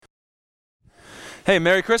Hey,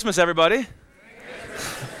 Merry Christmas, everybody.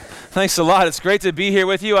 Thanks a lot. It's great to be here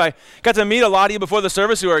with you. I got to meet a lot of you before the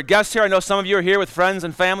service who are guests here. I know some of you are here with friends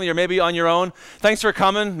and family or maybe on your own. Thanks for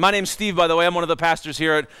coming. My name's Steve, by the way. I'm one of the pastors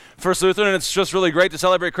here at First Lutheran, and it's just really great to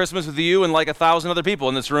celebrate Christmas with you and like 1,000 other people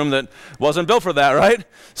in this room that wasn't built for that, right?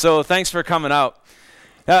 So thanks for coming out.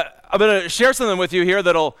 I'm going to share something with you here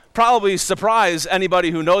that'll probably surprise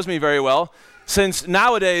anybody who knows me very well, since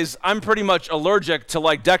nowadays I'm pretty much allergic to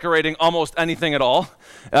like decorating almost anything at all.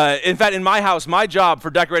 In fact, in my house, my job for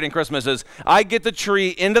decorating Christmas is I get the tree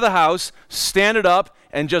into the house, stand it up,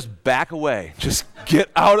 and just back away. Just get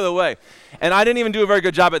out of the way. And I didn't even do a very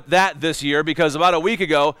good job at that this year because about a week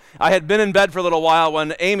ago, I had been in bed for a little while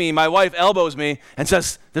when Amy, my wife, elbows me and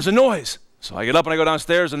says, "There's a noise." So I get up and I go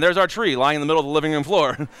downstairs, and there's our tree lying in the middle of the living room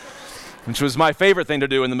floor, which was my favorite thing to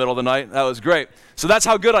do in the middle of the night. That was great. So that's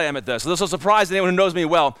how good I am at this. So this will surprise anyone who knows me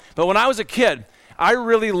well. But when I was a kid, I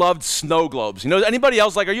really loved snow globes. You know, anybody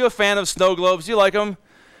else are you a fan of snow globes? Do you like them?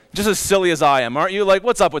 Just as silly as I am, aren't you? Like,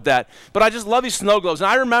 what's up with that? But I just love these snow globes. And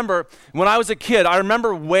I remember when I was a kid, I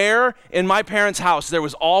remember where in my parents' house there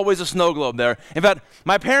was always a snow globe there. In fact,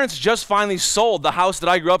 my parents just finally sold the house that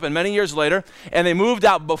I grew up in many years later, and they moved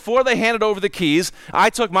out. Before they handed over the keys, I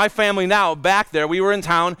took my family now back there. We were in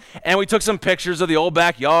town, and we took some pictures of the old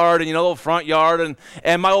backyard and, the old front yard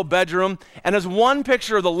and my old bedroom. And there's one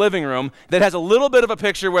picture of the living room that has a little bit of a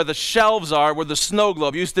picture where the shelves are, where the snow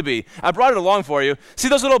globe used to be. I brought it along for you. See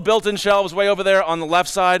those little built-in shelves way over there on the left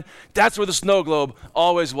side? That's where the snow globe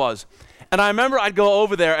always was. And I remember I'd go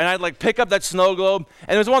over there and I'd like pick up that snow globe,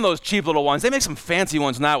 and it was one of those cheap little ones. They make some fancy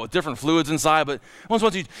ones now with different fluids inside, but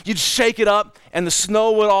ones you'd shake it up and the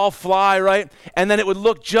snow would all fly, right? And then it would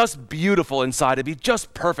look just beautiful inside. It'd be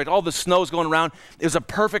just perfect. All the snow's going around. It was a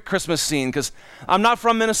perfect Christmas scene because I'm not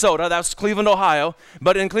from Minnesota. That's Cleveland, Ohio.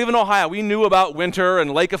 But in Cleveland, Ohio, we knew about winter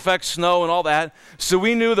and lake effect snow and all that. So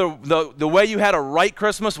we knew the way you had a right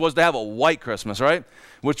Christmas was to have a white Christmas, right?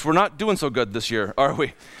 Which we're not doing so good this year, are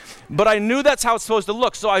we? But I knew that's how it's supposed to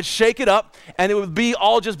look, so I'd shake it up, and it would be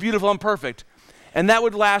all just beautiful and perfect. And that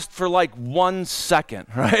would last for like 1 second,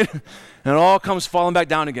 right? And it all comes falling back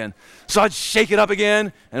down again. So I'd shake it up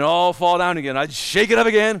again, and it all fall down again. I'd shake it up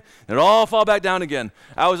again, and it all fall back down again.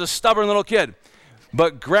 I was a stubborn little kid.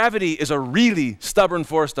 But gravity is a really stubborn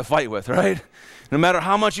force to fight with, right? No matter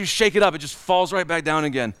how much you shake it up, it just falls right back down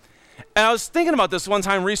again. And I was thinking about this one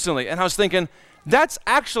time recently, and I was thinking, that's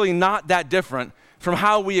actually not that different from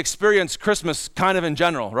how we experience Christmas kind of in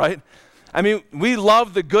general, right? I mean, we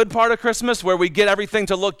love the good part of Christmas where we get everything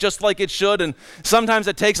to look just like it should, and sometimes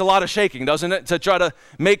it takes a lot of shaking, doesn't it, to try to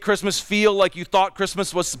make Christmas feel like you thought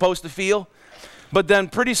Christmas was supposed to feel. But then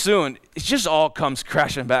pretty soon, it just all comes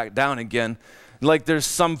crashing back down again, like there's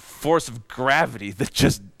some force of gravity that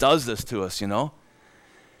just does this to us, you know?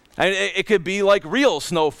 And it could be like real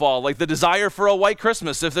snowfall, like the desire for a white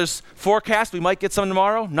Christmas. If there's forecast, we might get some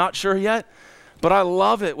tomorrow, not sure yet. But I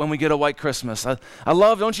love it when we get a white Christmas.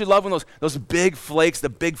 Don't you love when those big flakes, the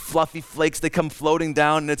big fluffy flakes, they come floating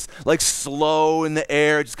down, and it's like slow in the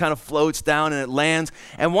air. It just kind of floats down and it lands.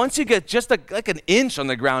 And once you get just like an inch on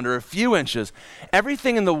the ground or a few inches,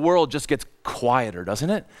 everything in the world just gets quieter, doesn't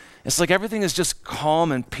it? It's like everything is just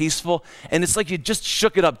calm and peaceful. And it's like you just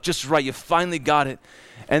shook it up just right. You finally got it.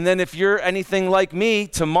 And then if you're anything like me,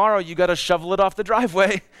 tomorrow you got to shovel it off the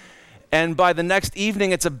driveway. And by the next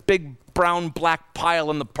evening, it's a big brown black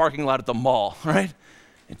pile in the parking lot at the mall, right?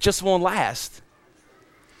 It just won't last.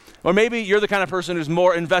 Or maybe you're the kind of person who's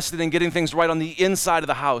more invested in getting things right on the inside of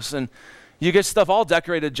the house, and you get stuff all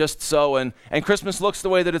decorated just so, and Christmas looks the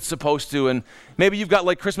way that it's supposed to, and maybe you've got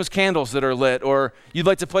like Christmas candles that are lit, or you'd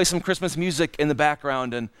like to play some Christmas music in the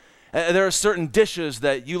background, and there are certain dishes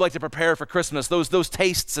that you like to prepare for Christmas, those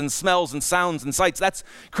tastes and smells and sounds and sights. That's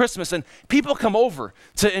Christmas, and people come over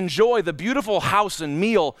to enjoy the beautiful house and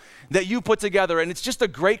meal that you put together, and it's just a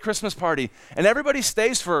great Christmas party. And everybody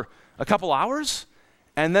stays for a couple hours,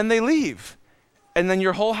 and then they leave. And then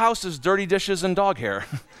your whole house is dirty dishes and dog hair.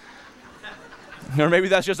 Or maybe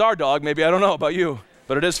that's just our dog. Maybe I don't know about you,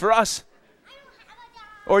 but it is for us.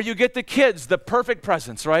 Or you get the kids the perfect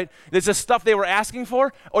presents, right? It's the stuff they were asking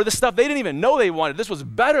for, or the stuff they didn't even know they wanted. This was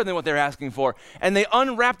better than what they were asking for. And they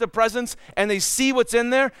unwrap the presents, and they see what's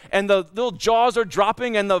in there, and the little jaws are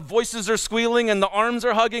dropping, and the voices are squealing, and the arms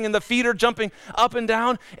are hugging, and the feet are jumping up and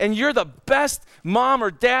down, and you're the best mom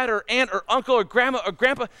or dad or aunt or uncle or grandma or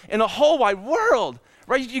grandpa in the whole wide world,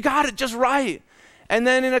 right? You got it just right. And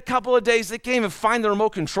then in a couple of days, they can't even find the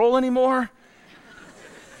remote control anymore.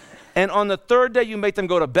 And on the third day, you make them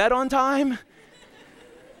go to bed on time,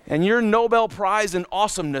 and your Nobel Prize in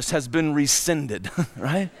awesomeness has been rescinded,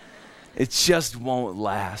 right? It just won't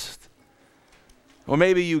last. Or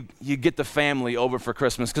maybe you get the family over for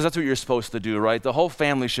Christmas, because that's what you're supposed to do, right? The whole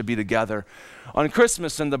family should be together on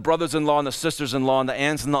Christmas, and the brothers-in-law and the sisters-in-law and the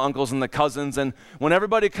aunts and the uncles and the cousins. And when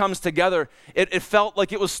everybody comes together, it felt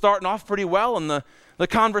like it was starting off pretty well, and the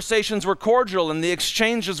conversations were cordial and the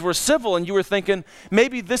exchanges were civil, and you were thinking,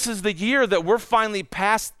 maybe this is the year that we're finally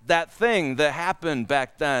past that thing that happened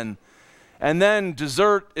back then. And then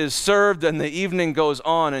dessert is served and the evening goes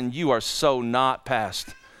on, and you are so not past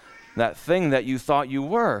that thing that you thought you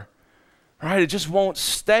were, right? It just won't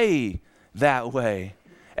stay that way.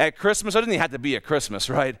 At Christmas, it doesn't even have to be at Christmas,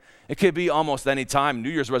 right? It could be almost any time. New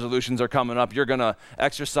Year's resolutions are coming up. You're going to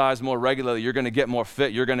exercise more regularly. You're going to get more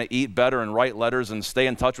fit. You're going to eat better and write letters and stay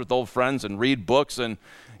in touch with old friends and read books and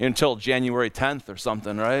until January 10th or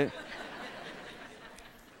something, right?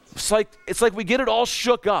 It's like we get it all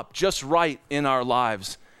shook up just right in our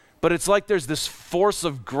lives. But it's like there's this force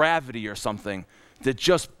of gravity or something that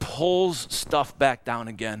just pulls stuff back down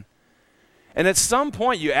again. And at some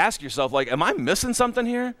point you ask yourself, like, am I missing something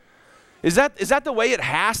here? Is that the way it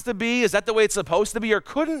has to be? Is that the way it's supposed to be? Or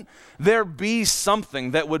couldn't there be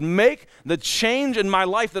something that would make the change in my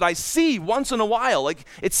life that I see once in a while? Like,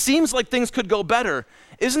 it seems like things could go better.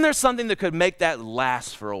 Isn't there something that could make that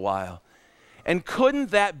last for a while? And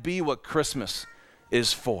couldn't that be what Christmas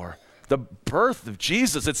is for? The birth of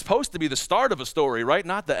Jesus. It's supposed to be the start of a story, right?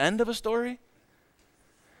 Not the end of a story.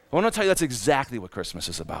 I want to tell you that's exactly what Christmas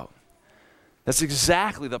is about. That's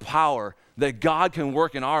exactly the power that God can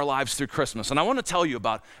work in our lives through Christmas. And I want to tell you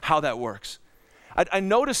about how that works. I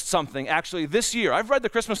noticed something actually this year. I've read the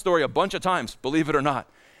Christmas story a bunch of times, believe it or not.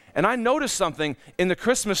 And I noticed something in the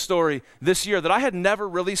Christmas story this year that I had never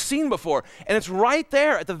really seen before. And it's right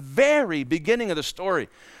there at the very beginning of the story.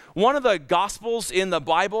 One of the Gospels in the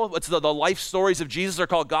Bible, it's the life stories of Jesus are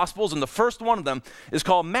called Gospels, and the first one of them is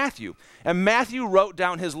called Matthew. And Matthew wrote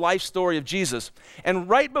down his life story of Jesus. And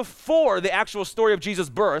right before the actual story of Jesus'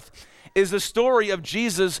 birth is the story of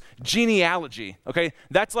Jesus' genealogy, okay?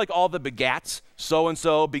 That's like all the begats,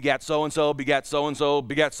 so-and-so, begat so-and-so, begat so-and-so,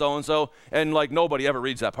 begat so-and-so, and like nobody ever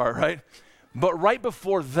reads that part, right? But right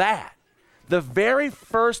before that, the very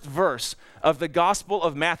first verse of the Gospel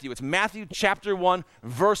of Matthew. It's Matthew chapter 1,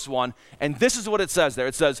 verse 1, and this is what it says there.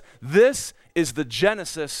 It says, "This is the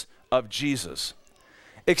genesis of Jesus."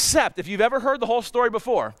 Except, if you've ever heard the whole story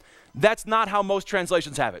before, that's not how most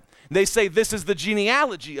translations have it. They say this is the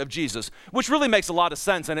genealogy of Jesus, which really makes a lot of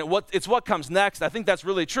sense, and it's what comes next. I think that's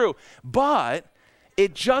really true. But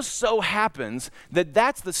it just so happens that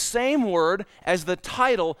that's the same word as the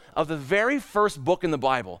title of the very first book in the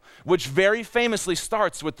Bible, which very famously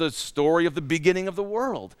starts with the story of the beginning of the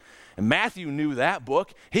world. And Matthew knew that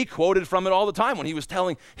book. He quoted from it all the time when he was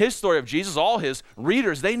telling his story of Jesus. All his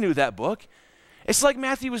readers, they knew that book. It's like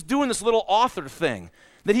Matthew was doing this little author thing,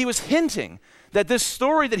 that he was hinting that this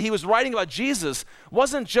story that he was writing about Jesus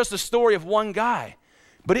wasn't just a story of one guy,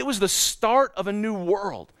 but it was the start of a new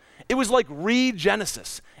world. It was like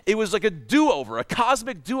re-Genesis. It was like a do-over, a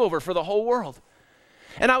cosmic do-over for the whole world.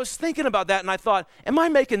 And I was thinking about that, and I thought, am I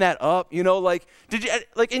making that up? You know, like, did you,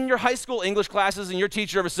 like in your high school English classes, and your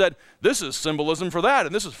teacher ever said, this is symbolism for that,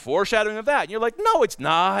 and this is foreshadowing of that? And you're like, no, it's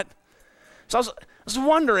not. So I was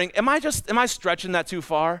wondering, am I stretching that too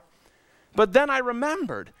far? But then I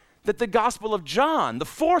remembered that the Gospel of John, the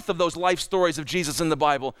fourth of those life stories of Jesus in the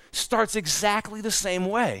Bible, starts exactly the same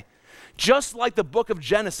way. Just like the book of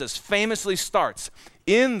Genesis famously starts,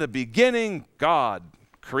 in the beginning, God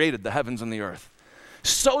created the heavens and the earth.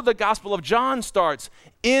 So the Gospel of John starts,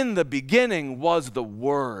 in the beginning was the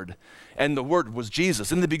Word, and the Word was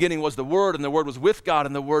Jesus. In the beginning was the Word, and the Word was with God,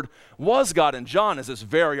 and the Word was God. And John is this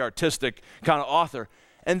very artistic kind of author.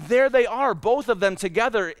 And there they are, both of them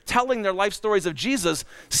together, telling their life stories of Jesus,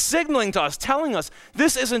 signaling to us, telling us,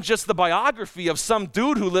 this isn't just the biography of some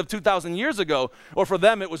dude who lived 2,000 years ago, or for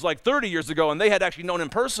them it was like 30 years ago, and they had actually known him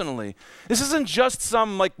personally. This isn't just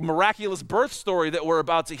some like miraculous birth story that we're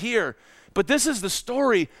about to hear, but this is the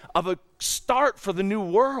story of a start for the new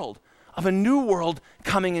world, of a new world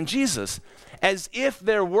coming in Jesus, as if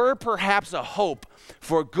there were perhaps a hope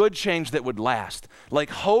for a good change that would last, like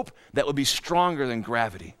hope that would be stronger than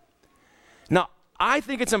gravity. Now, I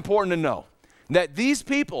think it's important to know that these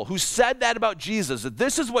people who said that about Jesus, that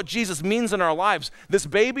this is what Jesus means in our lives, this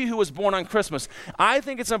baby who was born on Christmas, I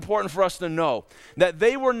think it's important for us to know that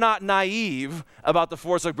they were not naive about the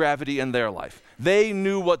force of gravity in their life. They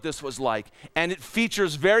knew what this was like, and it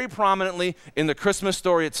features very prominently in the Christmas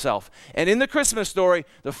story itself. And in the Christmas story,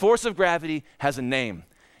 the force of gravity has a name,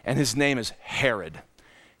 and his name is Herod.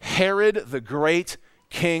 Herod the Great,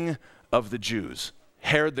 King of the Jews.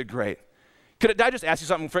 Herod the Great. Did I just ask you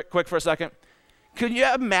something quick for a second? Could you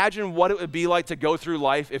imagine what it would be like to go through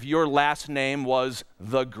life if your last name was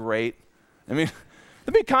the Great? I mean,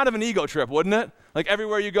 it'd be kind of an ego trip, wouldn't it? Like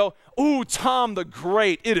everywhere you go, ooh, Tom the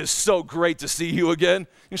Great, it is so great to see you again.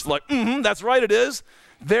 You're just like, that's right, it is.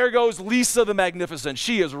 There goes Lisa the Magnificent.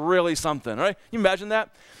 She is really something, right? You imagine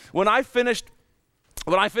that? When I finished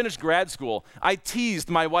grad school, I teased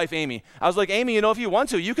my wife, Amy. I was like, Amy, if you want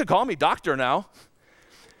to, you could call me doctor now.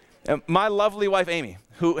 And my lovely wife, Amy,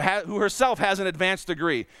 who herself has an advanced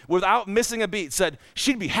degree, without missing a beat, said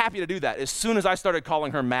she'd be happy to do that as soon as I started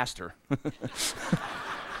calling her master.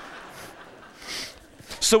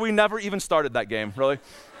 So we never even started that game, really.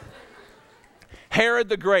 Herod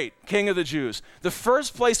the Great, king of the Jews. The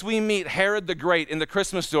first place we meet Herod the Great in the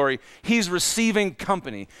Christmas story, he's receiving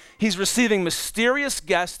company. He's receiving mysterious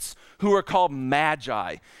guests who are called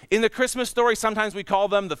magi. In the Christmas story, sometimes we call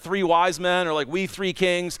them the three wise men or like we three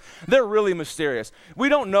kings. They're really mysterious. We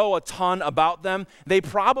don't know a ton about them. They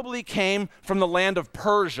probably came from the land of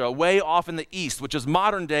Persia, way off in the east, which is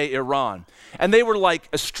modern day Iran. And they were like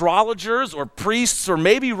astrologers or priests or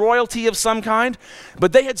maybe royalty of some kind,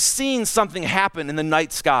 but they had seen something happen in the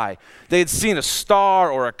night sky. They had seen a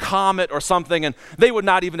star or a comet or something, and they would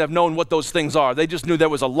not even have known what those things are. They just knew there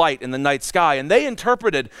was a light in the night sky, and they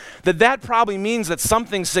interpreted that probably means that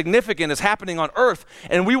something significant is happening on earth,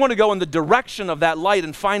 and we want to go in the direction of that light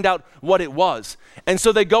and find out what it was. And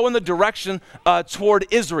so they go in the direction toward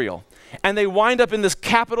Israel. And they wind up in this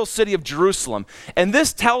capital city of Jerusalem. And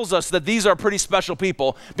this tells us that these are pretty special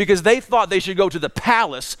people because they thought they should go to the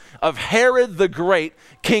palace of Herod the Great,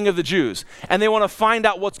 king of the Jews. And they want to find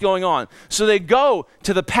out what's going on. So they go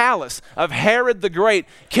to the palace of Herod the Great,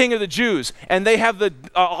 king of the Jews. And they have the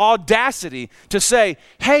audacity to say,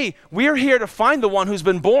 hey, we're here to find the one who's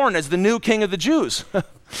been born as the new king of the Jews.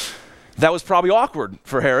 That was probably awkward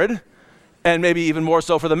for Herod. And maybe even more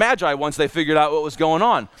so for the Magi once they figured out what was going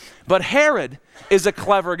on. But Herod is a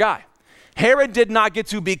clever guy. Herod did not get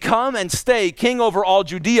to become and stay king over all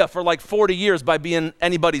Judea for like 40 years by being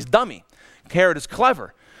anybody's dummy. Herod is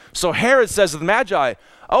clever. So Herod says to the Magi,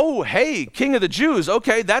 oh, hey, king of the Jews,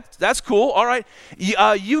 okay, that's cool, all right.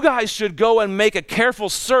 You guys should go and make a careful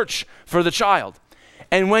search for the child.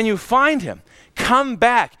 And when you find him, come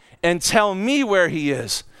back and tell me where he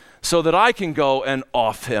is, so that I can go and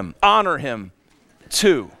honor him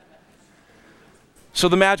too. So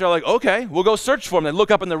the Magi are like, okay, we'll go search for him. They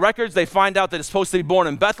look up in the records. They find out that it's supposed to be born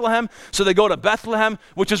in Bethlehem. So they go to Bethlehem,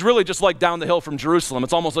 which is really just like down the hill from Jerusalem.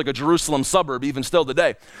 It's almost like a Jerusalem suburb, even still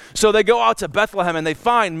today. So they go out to Bethlehem and they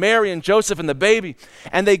find Mary and Joseph and the baby.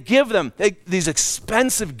 And they give them these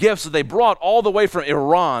expensive gifts that they brought all the way from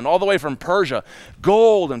Iran, all the way from Persia.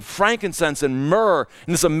 Gold and frankincense and myrrh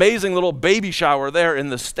and this amazing little baby shower there in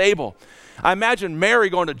the stable. I imagine Mary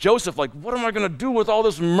going to Joseph like, what am I going to do with all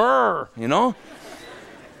this myrrh,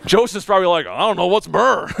 Joseph's probably like, I don't know, what's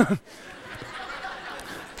myrrh?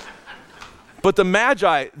 But the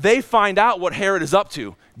Magi, they find out what Herod is up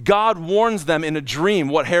to. God warns them in a dream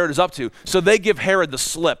what Herod is up to. So they give Herod the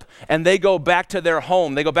slip, and they go back to their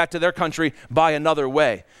home. They go back to their country by another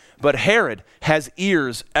way. But Herod has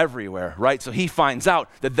ears everywhere, right? So he finds out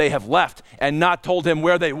that they have left and not told him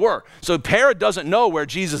where they were. So Herod doesn't know where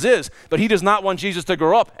Jesus is, but he does not want Jesus to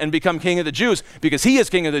grow up and become king of the Jews because he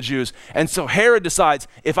is king of the Jews. And so Herod decides,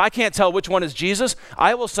 if I can't tell which one is Jesus,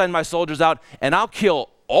 I will send my soldiers out and I'll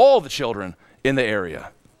kill all the children in the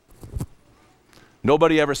area.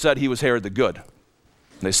 Nobody ever said he was Herod the Good.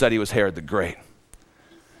 They said he was Herod the Great.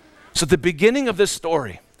 So at the beginning of this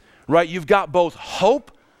story, right, you've got both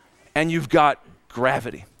hope and you've got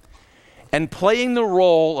gravity. And playing the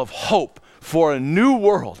role of hope for a new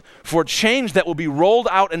world, for change that will be rolled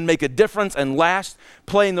out and make a difference and last,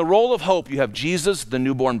 playing the role of hope, you have Jesus, the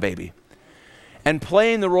newborn baby. And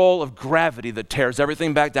playing the role of gravity that tears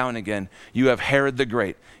everything back down again, you have Herod the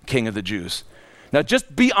Great, king of the Jews. Now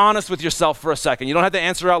just be honest with yourself for a second. You don't have to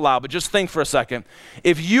answer out loud, but just think for a second.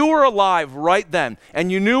 If you were alive right then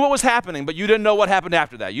and you knew what was happening, but you didn't know what happened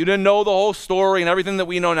after that, you didn't know the whole story and everything that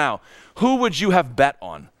we know now, who would you have bet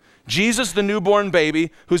on? Jesus, the newborn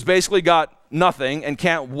baby, who's basically got nothing and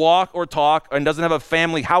can't walk or talk and doesn't have a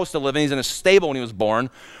family house to live in, he's in a stable when he was born,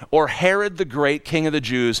 or Herod the Great, king of the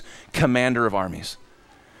Jews, commander of armies?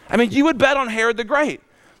 I mean, you would bet on Herod the Great.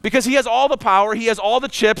 Because he has all the power, he has all the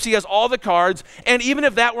chips, he has all the cards, and even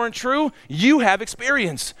if that weren't true, you have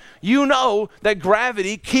experience. You know that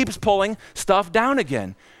gravity keeps pulling stuff down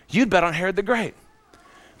again. You'd bet on Herod the Great.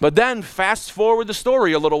 But then fast forward the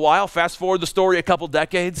story a little while, fast forward the story a couple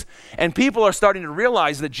decades, and people are starting to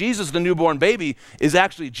realize that Jesus, the newborn baby, is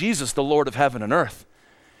actually Jesus, the Lord of heaven and earth.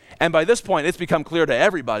 And by this point, it's become clear to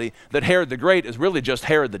everybody that Herod the Great is really just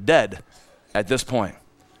Herod the Dead. at this point,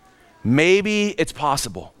 maybe it's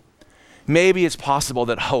possible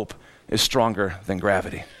that hope is stronger than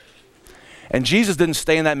gravity. And Jesus didn't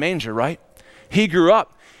stay in that manger, right? He grew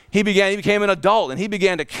up. He became an adult, and he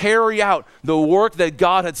began to carry out the work that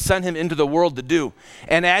God had sent him into the world to do.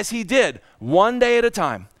 And as he did, one day at a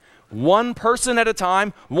time, one person at a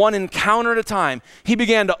time, one encounter at a time, he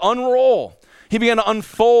began to unroll, he began to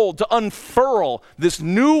unfold, to unfurl this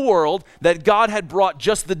new world that God had brought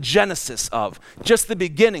just the genesis of, just the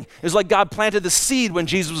beginning. It was like God planted the seed when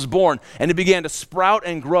Jesus was born, and it began to sprout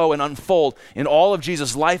and grow and unfold in all of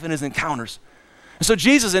Jesus' life and his encounters. And so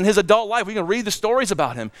Jesus, in his adult life, we can read the stories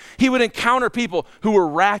about him. He would encounter people who were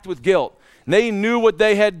racked with guilt. They knew what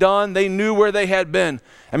they had done. They knew where they had been.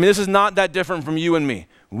 I mean, this is not that different from you and me.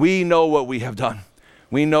 We know what we have done.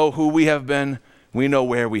 We know who we have been. We know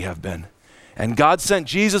where we have been. And God sent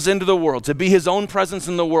Jesus into the world to be his own presence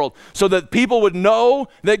in the world so that people would know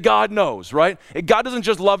that God knows, right? God doesn't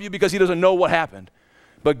just love you because he doesn't know what happened,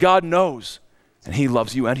 but God knows, and he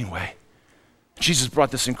loves you anyway. Jesus brought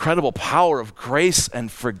this incredible power of grace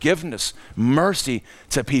and forgiveness, mercy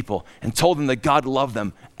to people, and told them that God loved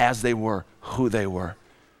them as they were, who they were.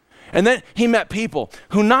 And then he met people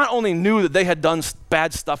who not only knew that they had done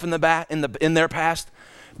bad stuff in their past,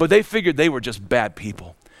 but they figured they were just bad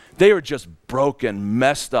people. They were just broken,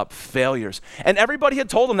 messed up failures. And everybody had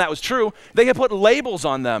told them that was true. They had put labels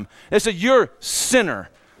on them. They said, you're sinner,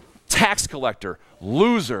 tax collector,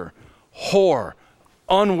 loser, whore,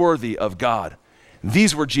 unworthy of God.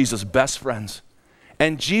 These were Jesus' best friends.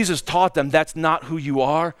 And Jesus taught them that's not who you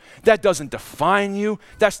are. That doesn't define you.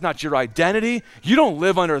 That's not your identity. You don't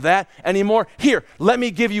live under that anymore. Here, let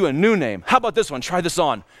me give you a new name. How about this one? Try this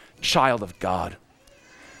on. Child of God.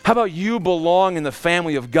 How about you belong in the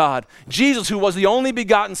family of God? Jesus, who was the only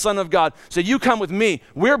begotten Son of God, said, you come with me.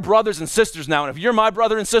 We're brothers and sisters now. And if you're my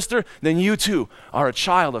brother and sister, then you too are a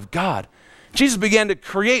child of God. Jesus began to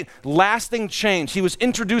create lasting change. He was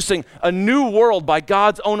introducing a new world by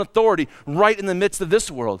God's own authority right in the midst of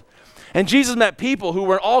this world. And Jesus met people who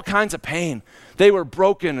were in all kinds of pain. They were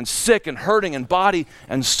broken and sick and hurting in body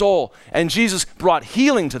and soul. And Jesus brought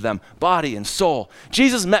healing to them, body and soul.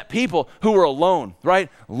 Jesus met people who were alone, right?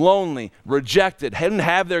 Lonely, rejected, didn't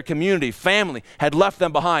have their community, family, had left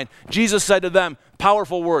them behind. Jesus said to them,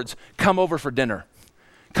 powerful words, come over for dinner.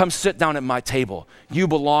 Come sit down at my table. You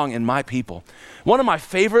belong in my people. One of my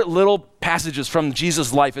favorite little passages from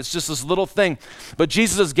Jesus' life, it's just this little thing, but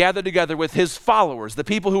Jesus is gathered together with his followers, the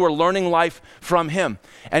people who are learning life from him.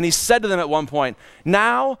 And he said to them at one point,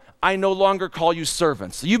 now I no longer call you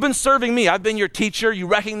servants. You've been serving me. I've been your teacher. You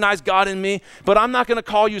recognize God in me, but I'm not going to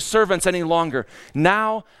call you servants any longer.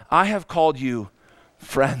 Now I have called you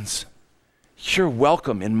friends. You're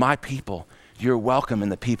welcome in my people. You're welcome in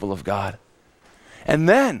the people of God. And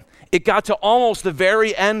then it got to almost the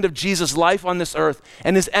very end of Jesus' life on this earth,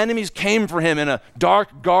 and his enemies came for him in a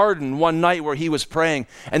dark garden one night where he was praying,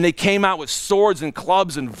 and they came out with swords and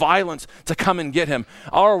clubs and violence to come and get him.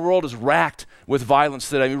 Our world is racked with violence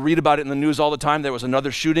today. We read about it in the news all the time. There was another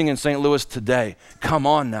shooting in St. Louis today. Come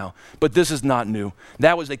on now. But this is not new.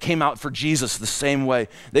 They came out for Jesus the same way.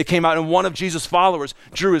 They came out, and one of Jesus' followers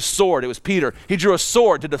drew his sword. It was Peter. He drew a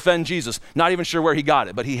sword to defend Jesus. Not even sure where he got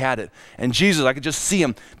it, but he had it. And Jesus, I could just see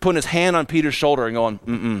him putting his hand on Peter's shoulder and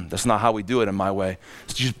going, that's not how we do it in my way.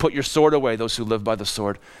 So you put your sword away. Those who live by the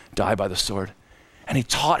sword die by the sword. And he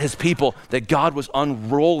taught his people that God was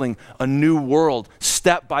unrolling a new world,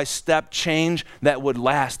 step-by-step change that would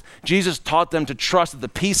last. Jesus taught them to trust that the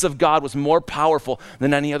peace of God was more powerful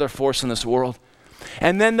than any other force in this world.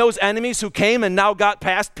 And then those enemies who came and now got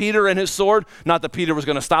past Peter and his sword, not that Peter was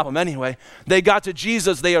going to stop him anyway, they got to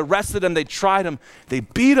Jesus, they arrested him, they tried him, they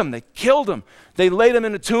beat him, they killed him, they laid him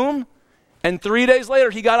in a tomb, and 3 days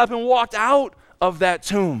later he got up and walked out of that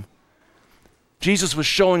tomb. Jesus was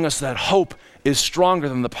showing us that hope is stronger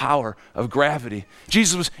than the power of gravity.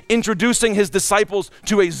 Jesus was introducing his disciples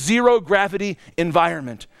to a zero gravity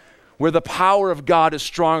environment where the power of God is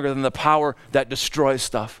stronger than the power that destroys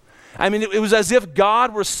stuff. I mean, it was as if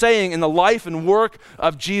God were saying in the life and work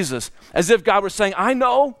of Jesus, as if God were saying, I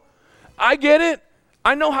know, I get it.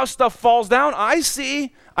 I know how stuff falls down. I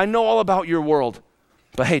see. I know all about your world.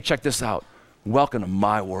 But hey, check this out. Welcome to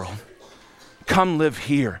my world. Come live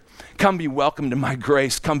here. Come be welcomed in my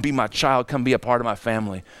grace. Come be my child. Come be a part of my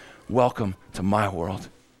family. Welcome to my world.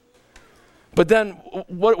 But then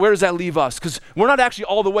where does that leave us? Because we're not actually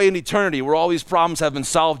all the way in eternity where all these problems have been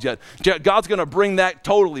solved yet. God's going to bring that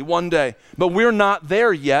totally one day. But we're not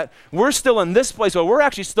there yet. We're still in this place where we're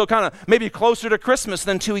actually still kind of maybe closer to Christmas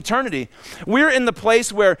than to eternity. We're in the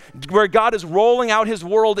place where God is rolling out his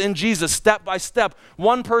world in Jesus step by step,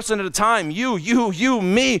 one person at a time. You,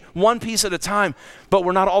 me, one piece at a time. But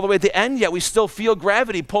we're not all the way at the end yet. We still feel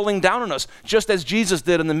gravity pulling down on us, just as Jesus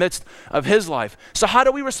did in the midst of his life. So how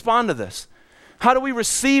do we respond to this? How do we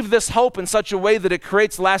receive this hope in such a way that it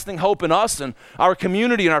creates lasting hope in us and our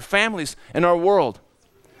community and our families and our world?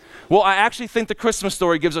 Well, I actually think the Christmas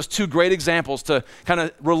story gives us two great examples to kind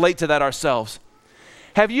of relate to that ourselves.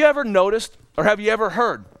 Have you ever noticed or have you ever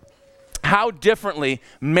heard how differently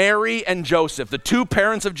Mary and Joseph, the two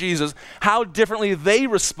parents of Jesus, how differently they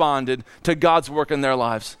responded to God's work in their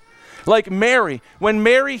lives? Like Mary, when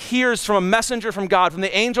Mary hears from a messenger from God, from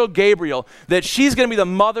the angel Gabriel, that she's going to be the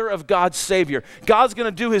mother of God's Savior, God's going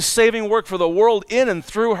to do his saving work for the world in and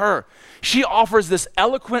through her, she offers this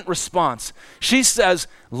eloquent response. She says,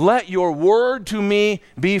 "Let your word to me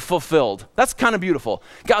be fulfilled." That's kind of beautiful.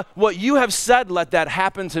 God, what you have said, let that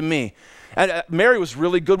happen to me. And Mary was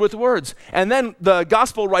really good with words. And then the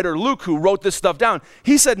gospel writer Luke, who wrote this stuff down,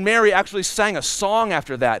 he said Mary actually sang a song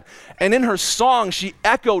after that. And in her song, she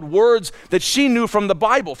echoed words that she knew from the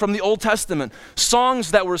Bible, from the Old Testament.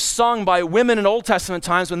 Songs that were sung by women in Old Testament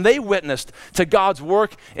times when they witnessed to God's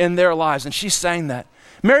work in their lives. And she sang that.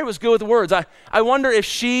 Mary was good with words. I wonder if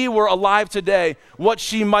she were alive today, what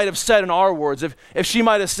she might have said in our words. If she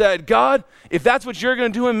might have said, "God, if that's what you're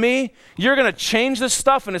going to do in me, you're going to change this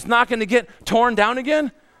stuff and it's not going to get torn down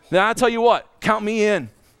again, then I'll tell you what, count me in.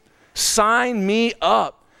 Sign me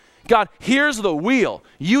up. God, here's the wheel.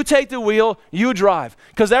 You take the wheel, you drive."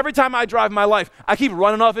 Because every time I drive my life, I keep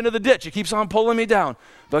running off into the ditch. It keeps on pulling me down.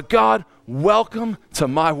 But God, welcome to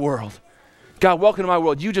my world. God, welcome to my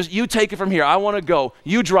world. You take it from here. I want to go.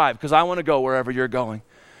 You drive because I want to go wherever you're going.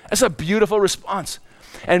 That's a beautiful response.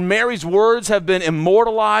 And Mary's words have been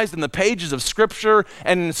immortalized in the pages of Scripture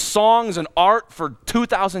and in songs and art for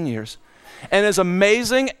 2,000 years. And as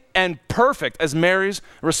amazing and perfect as Mary's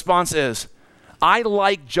response is, I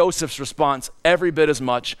like Joseph's response every bit as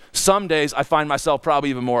much. Some days I find myself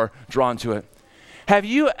probably even more drawn to it. Have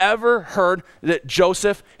you ever heard that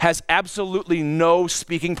Joseph has absolutely no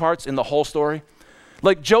speaking parts in the whole story?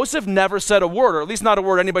 Like Joseph never said a word, or at least not a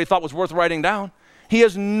word anybody thought was worth writing down. He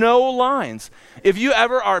has no lines. If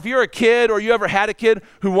you're a kid or you ever had a kid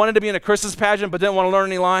who wanted to be in a Christmas pageant but didn't want to learn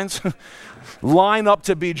any lines, line up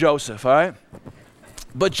to be Joseph, all right?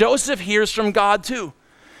 But Joseph hears from God too.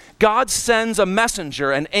 God sends a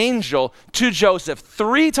messenger, an angel, to Joseph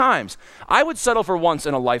 3 times. I would settle for once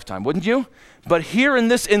in a lifetime, wouldn't you? But here in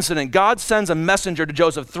this incident, God sends a messenger to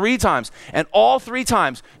Joseph 3 times, and all 3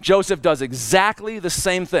 times, Joseph does exactly the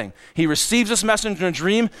same thing. He receives this messenger in a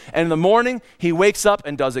dream, and in the morning, he wakes up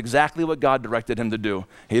and does exactly what God directed him to do.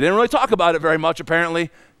 He didn't really talk about it very much,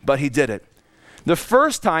 apparently, but he did it. The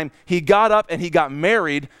first time, he got up and he got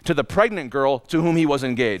married to the pregnant girl to whom he was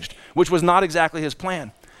engaged, which was not exactly his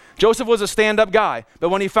plan. Joseph was a stand-up guy, but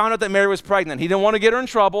when he found out that Mary was pregnant, he didn't want to get her in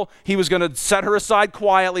trouble. He was going to set her aside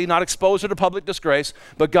quietly, not expose her to public disgrace,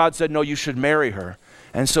 but God said, "No, you should marry her."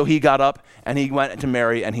 And so he got up and he went to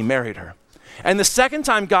Mary and he married her. And the second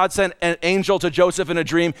time God sent an angel to Joseph in a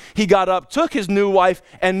dream, he got up, took his new wife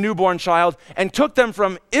and newborn child, and took them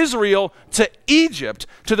from Israel to Egypt,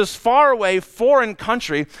 to this faraway foreign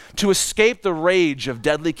country, to escape the rage of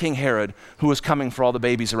deadly King Herod, who was coming for all the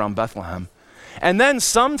babies around Bethlehem. And then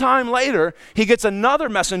sometime later, he gets another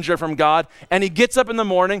messenger from God, and he gets up in the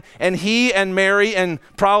morning, and he and Mary and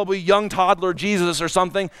probably young toddler Jesus or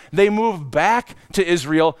something, they move back to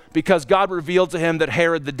Israel because God revealed to him that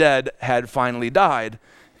Herod the dead had finally died,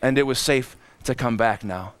 and it was safe to come back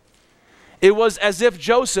now. It was as if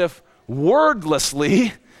Joseph,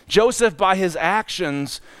 wordlessly, Joseph by his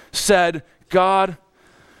actions said, "God,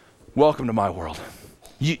 welcome to my world.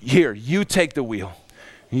 You take the wheel.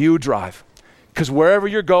 You drive. Because wherever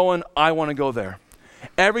you're going, I want to go there.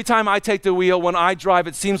 Every time I take the wheel, when I drive,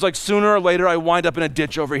 it seems like sooner or later I wind up in a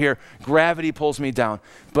ditch over here. Gravity pulls me down.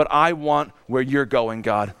 But I want where you're going,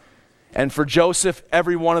 God." And for Joseph,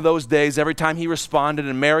 every one of those days, every time he responded,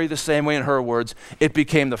 and Mary the same way in her words, it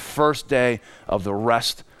became the first day of the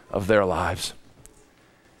rest of their lives.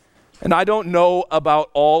 And I don't know about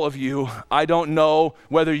all of you. I don't know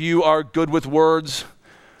whether you are good with words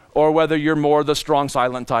or whether you're more the strong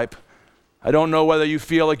silent type. I don't know whether you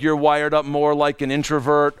feel like you're wired up more like an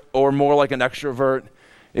introvert or more like an extrovert.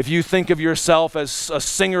 If you think of yourself as a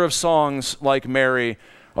singer of songs like Mary,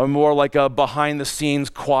 or more like a behind-the-scenes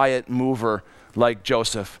quiet mover like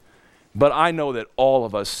Joseph. But I know that all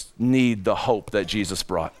of us need the hope that Jesus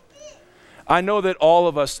brought. I know that all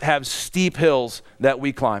of us have steep hills that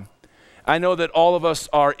we climb. I know that all of us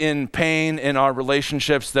are in pain in our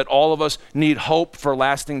relationships, that all of us need hope for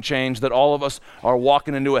lasting change, that all of us are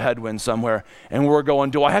walking into a headwind somewhere, and we're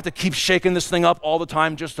going, do I have to keep shaking this thing up all the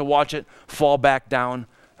time just to watch it fall back down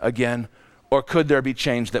again? Or could there be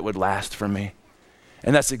change that would last for me?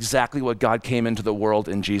 And that's exactly what God came into the world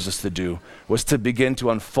in Jesus to do, was to begin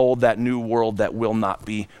to unfold that new world that will not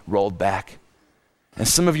be rolled back. And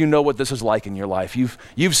some of you know what this is like in your life.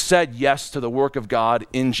 You've said yes to the work of God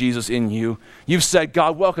in Jesus in you. You've said,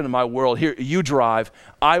 God, welcome to my world. Here, you drive.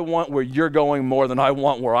 I want where you're going more than I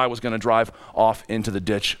want where I was going to drive off into the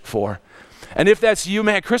ditch for. And if that's you,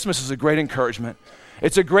 man, Christmas is a great encouragement.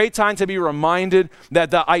 It's a great time to be reminded that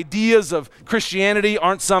the ideas of Christianity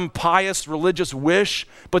aren't some pious religious wish,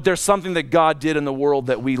 but there's something that God did in the world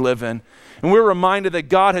that we live in. And we're reminded that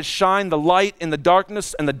God has shined the light in the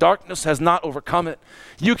darkness, and the darkness has not overcome it.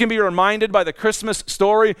 You can be reminded by the Christmas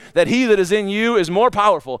story that he that is in you is more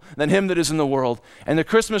powerful than him that is in the world. And the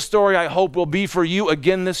Christmas story, I hope, will be for you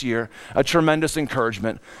again this year a tremendous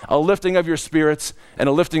encouragement, a lifting of your spirits and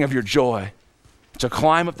a lifting of your joy to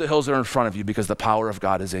climb up the hills that are in front of you because the power of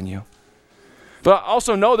God is in you. But I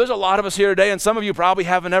also know there's a lot of us here today, and some of you probably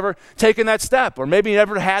haven't ever taken that step, or maybe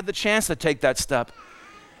never had the chance to take that step.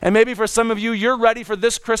 And maybe for some of you, you're ready for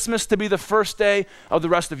this Christmas to be the first day of the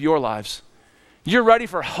rest of your lives. You're ready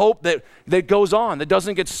for hope that goes on, that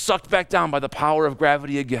doesn't get sucked back down by the power of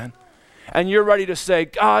gravity again. And you're ready to say,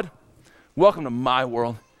 God, welcome to my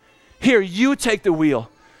world. Here, you take the wheel.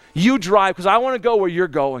 You drive, because I want to go where you're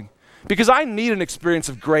going. Because I need an experience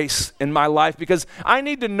of grace in my life, because I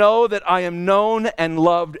need to know that I am known and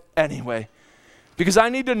loved anyway. Because I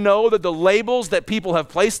need to know that the labels that people have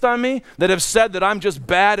placed on me, that have said that I'm just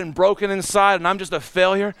bad and broken inside and I'm just a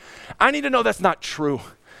failure, I need to know that's not true.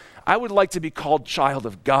 I would like to be called child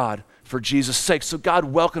of God for Jesus' sake. So God,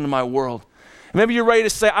 welcome to my world. Maybe you're ready to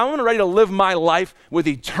say, I'm ready to live my life with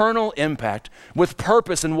eternal impact, with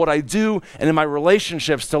purpose in what I do and in my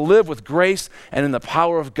relationships, to live with grace and in the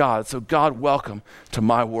power of God. So God, welcome to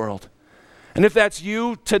my world. And if that's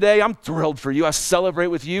you today, I'm thrilled for you. I celebrate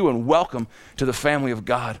with you and welcome to the family of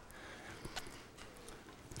God.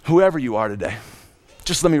 Whoever you are today,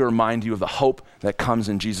 just let me remind you of the hope that comes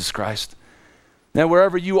in Jesus Christ. Now,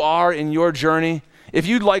 wherever you are in your journey, if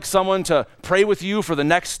you'd like someone to pray with you for the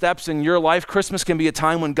next steps in your life, Christmas can be a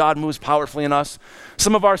time when God moves powerfully in us.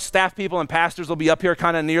 Some of our staff people and pastors will be up here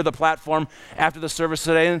kind of near the platform after the service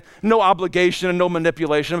today, and no obligation and no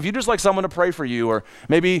manipulation. If you'd just like someone to pray for you or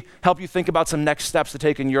maybe help you think about some next steps to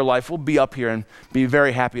take in your life, we'll be up here and be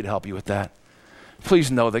very happy to help you with that.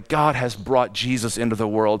 Please know that God has brought Jesus into the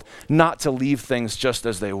world, not to leave things just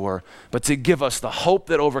as they were, but to give us the hope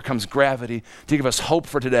that overcomes gravity, to give us hope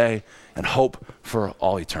for today and hope for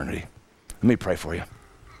all eternity. Let me pray for you.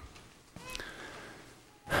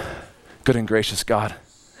 Good and gracious God,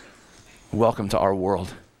 welcome to our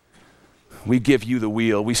world. We give you the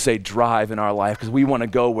wheel. We say drive in our life because we want to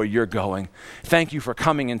go where you're going. Thank you for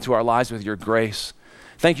coming into our lives with your grace.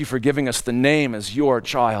 Thank you for giving us the name as your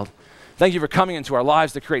child. Thank you for coming into our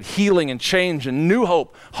lives to create healing and change and new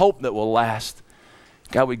hope, hope that will last.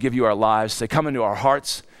 God, we give you our lives. Say, come into our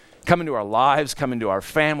hearts, come into our lives, come into our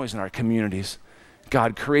families and our communities.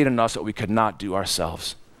 God, create in us what we could not do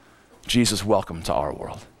ourselves. Jesus, welcome to our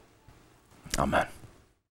world. Amen.